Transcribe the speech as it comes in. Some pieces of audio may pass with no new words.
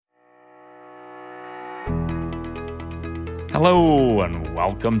Hello and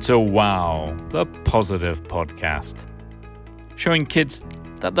welcome to WOW, the positive podcast. Showing kids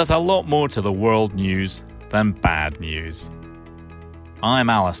that there's a lot more to the world news than bad news. I'm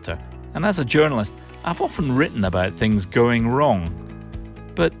Alistair, and as a journalist, I've often written about things going wrong.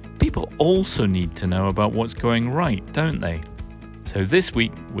 But people also need to know about what's going right, don't they? So this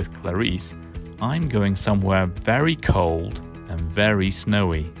week with Clarice, I'm going somewhere very cold and very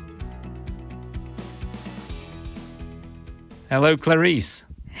snowy. Hello, Clarice.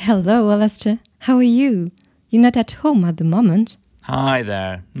 Hello, Alistair. How are you? You're not at home at the moment. Hi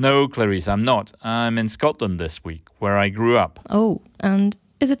there. No, Clarice, I'm not. I'm in Scotland this week, where I grew up. Oh, and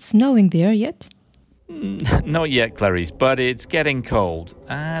is it snowing there yet? Not yet, Clarice, but it's getting cold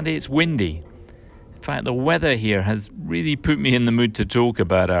and it's windy. In fact, the weather here has really put me in the mood to talk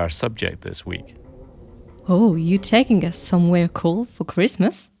about our subject this week. Oh, you taking us somewhere cool for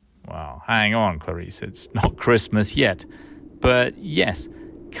Christmas? Well, hang on, Clarice. It's not Christmas yet. But yes,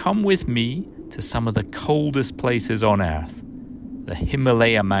 come with me to some of the coldest places on Earth. The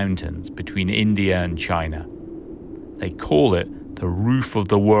Himalaya Mountains between India and China. They call it the roof of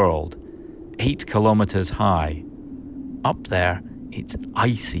the world, 8 kilometers high. Up there, it's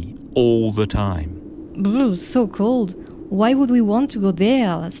icy all the time. Ooh, so cold. Why would we want to go there,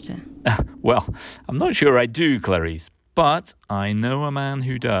 Alistair? Well, I'm not sure I do, Clarice, but I know a man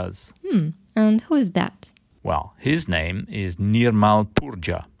who does. And who is that? Well, his name is Nirmal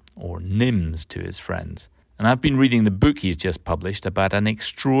Purja, or Nims to his friends. And I've been reading the book he's just published about an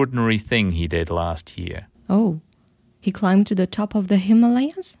extraordinary thing he did last year. Oh, he climbed to the top of the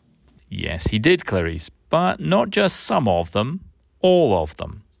Himalayas? Yes, he did, Clarice, but not just some of them, all of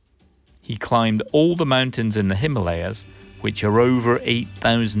them. He climbed all the mountains in the Himalayas, which are over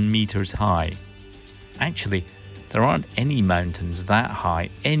 8,000 meters high. Actually, there aren't any mountains that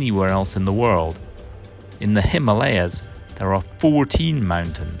high anywhere else in the world. In the Himalayas, there are 14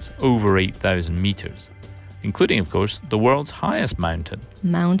 mountains over 8,000 meters, including, of course, the world's highest mountain.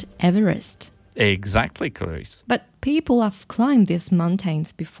 Mount Everest. Exactly, Clarice. But people have climbed these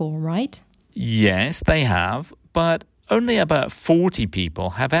mountains before, right? Yes, they have, but only about 40 people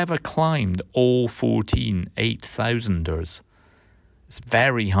have ever climbed all 14 8,000ers. It's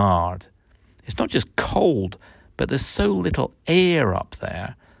very hard. It's not just cold, but there's so little air up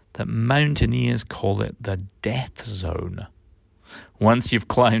there that mountaineers call it the death zone. Once you've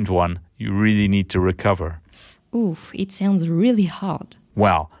climbed one, you really need to recover. Oof, it sounds really hard.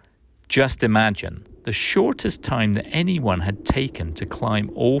 Well, just imagine the shortest time that anyone had taken to climb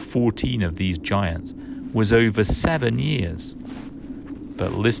all 14 of these giants was over 7 years.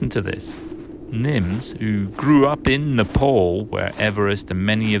 But listen to this. Nims, who grew up in Nepal, where Everest and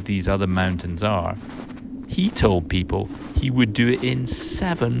many of these other mountains are, he told people he would do it in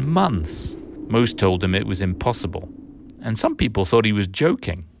 7 months. Most told him it was impossible. And some people thought he was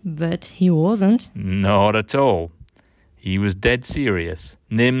joking. But he wasn't. Not at all. He was dead serious.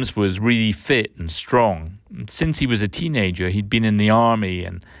 Nims was really fit and strong. Since he was a teenager, he'd been in the army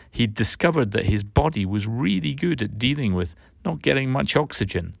and he'd discovered that his body was really good at dealing with not getting much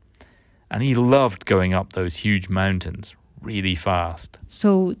oxygen. And he loved going up those huge mountains really fast.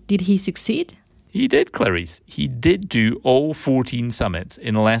 So, did he succeed? He did, Clarice. He did do all 14 summits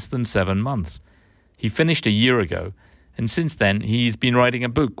in less than 7 months. He finished a year ago, and since then he's been writing a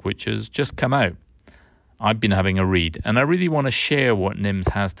book which has just come out. I've been having a read, and I really want to share what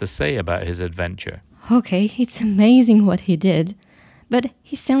Nims has to say about his adventure. Okay, it's amazing what he did. But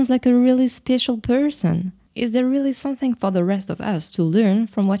he sounds like a really special person. Is there really something for the rest of us to learn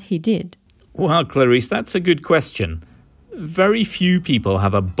from what he did? Well, Clarice, that's a good question. Very few people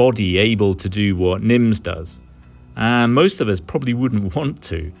have a body able to do what Nims does. And most of us probably wouldn't want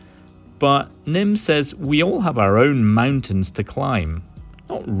to. But Nims says we all have our own mountains to climb.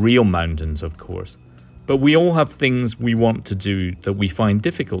 Not real mountains, of course. But we all have things we want to do that we find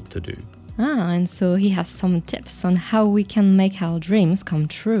difficult to do. And so he has some tips on how we can make our dreams come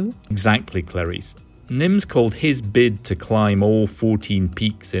true. Exactly, Clarice. Nims called his bid to climb all 14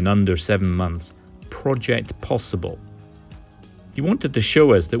 peaks in under 7 months Project Possible. He wanted to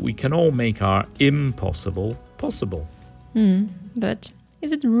show us that we can all make our impossible possible. But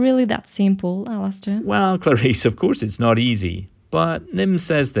is it really that simple, Alistair? Well, Clarice, of course it's not easy. But Nims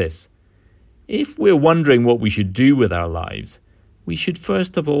says this. If we're wondering what we should do with our lives, we should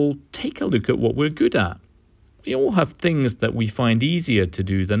first of all take a look at what we're good at. We all have things that we find easier to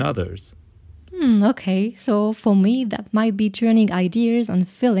do than others. Okay, so for me that might be turning ideas and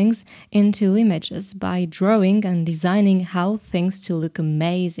feelings into images by drawing and designing how things to look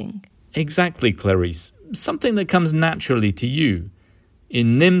amazing. Exactly, Clarice. Something that comes naturally to you.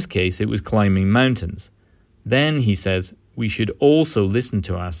 In Nim's case, it was climbing mountains. Then, he says, we should also listen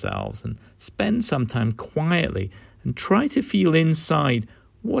to ourselves and spend some time quietly and try to feel inside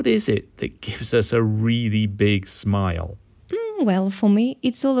what is it that gives us a really big smile. Well, for me,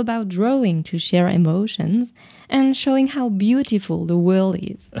 it's all about drawing to share emotions and showing how beautiful the world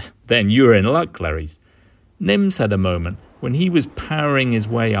is. Then you're in luck, Clarice. Nims had a moment when he was powering his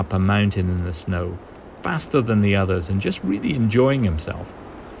way up a mountain in the snow, faster than the others and just really enjoying himself.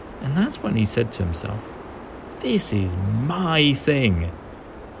 And that's when he said to himself, "This is my thing."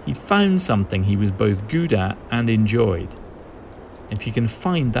 He'd found something he was both good at and enjoyed. If you can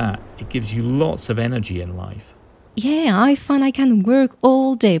find that, it gives you lots of energy in life. Yeah, I find I can work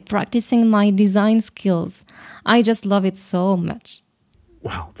all day practicing my design skills. I just love it so much.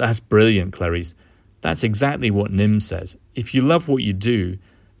 Wow, that's brilliant, Clarice. That's exactly what Nims says. If you love what you do,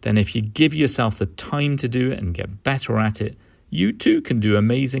 then if you give yourself the time to do it and get better at it, you too can do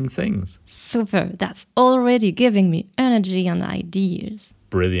amazing things. Super, that's already giving me energy and ideas.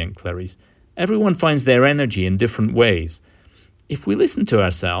 Brilliant, Clarice. Everyone finds their energy in different ways. If we listen to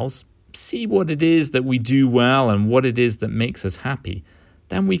ourselves, see what it is that we do well and what it is that makes us happy,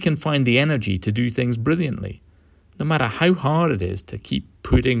 then we can find the energy to do things brilliantly. No matter how hard it is to keep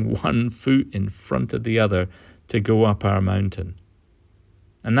putting one foot in front of the other to go up our mountain.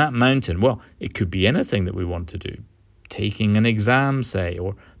 And that mountain, well, it could be anything that we want to do. Taking an exam, say,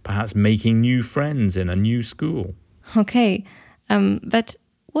 or perhaps making new friends in a new school. Okay, but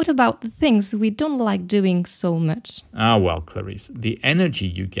what about the things we don't like doing so much? Well, Clarice, the energy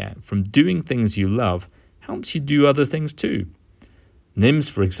you get from doing things you love helps you do other things too. Nims,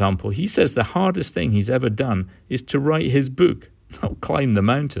 for example, he says the hardest thing he's ever done is to write his book, not climb the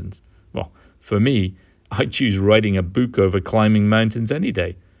mountains. Well, for me, I choose writing a book over climbing mountains any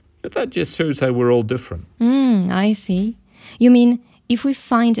day. But that just shows how we're all different. I see. You mean if we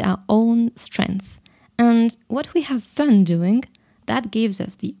find our own strength and what we have fun doing, that gives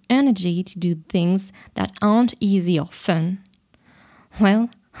us the energy to do things that aren't easy or fun. Well,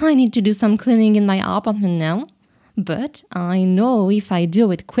 I need to do some cleaning in my apartment now. But I know if I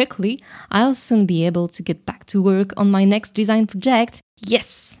do it quickly, I'll soon be able to get back to work on my next design project.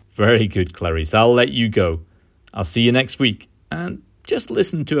 Yes! Very good, Clarice. I'll let you go. I'll see you next week. And just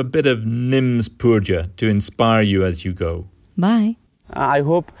listen to a bit of Nims Purja to inspire you as you go. Bye. I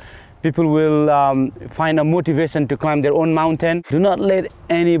hope people will find a motivation to climb their own mountain. Do not let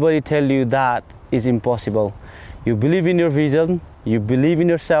anybody tell you that is impossible. You believe in your vision, you believe in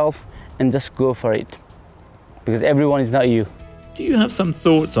yourself, and just go for it. Because everyone is not you. Do you have some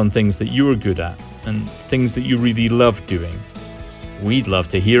thoughts on things that you're good at and things that you really love doing? We'd love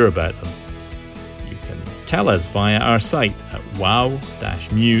to hear about them. You can tell us via our site at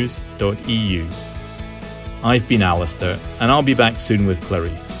wow-news.eu. I've been Alistair, and I'll be back soon with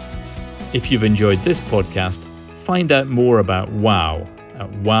Clarice. If you've enjoyed this podcast, find out more about WOW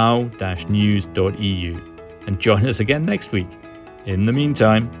at wow-news.eu and join us again next week. In the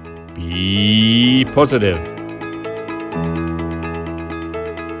meantime, be positive.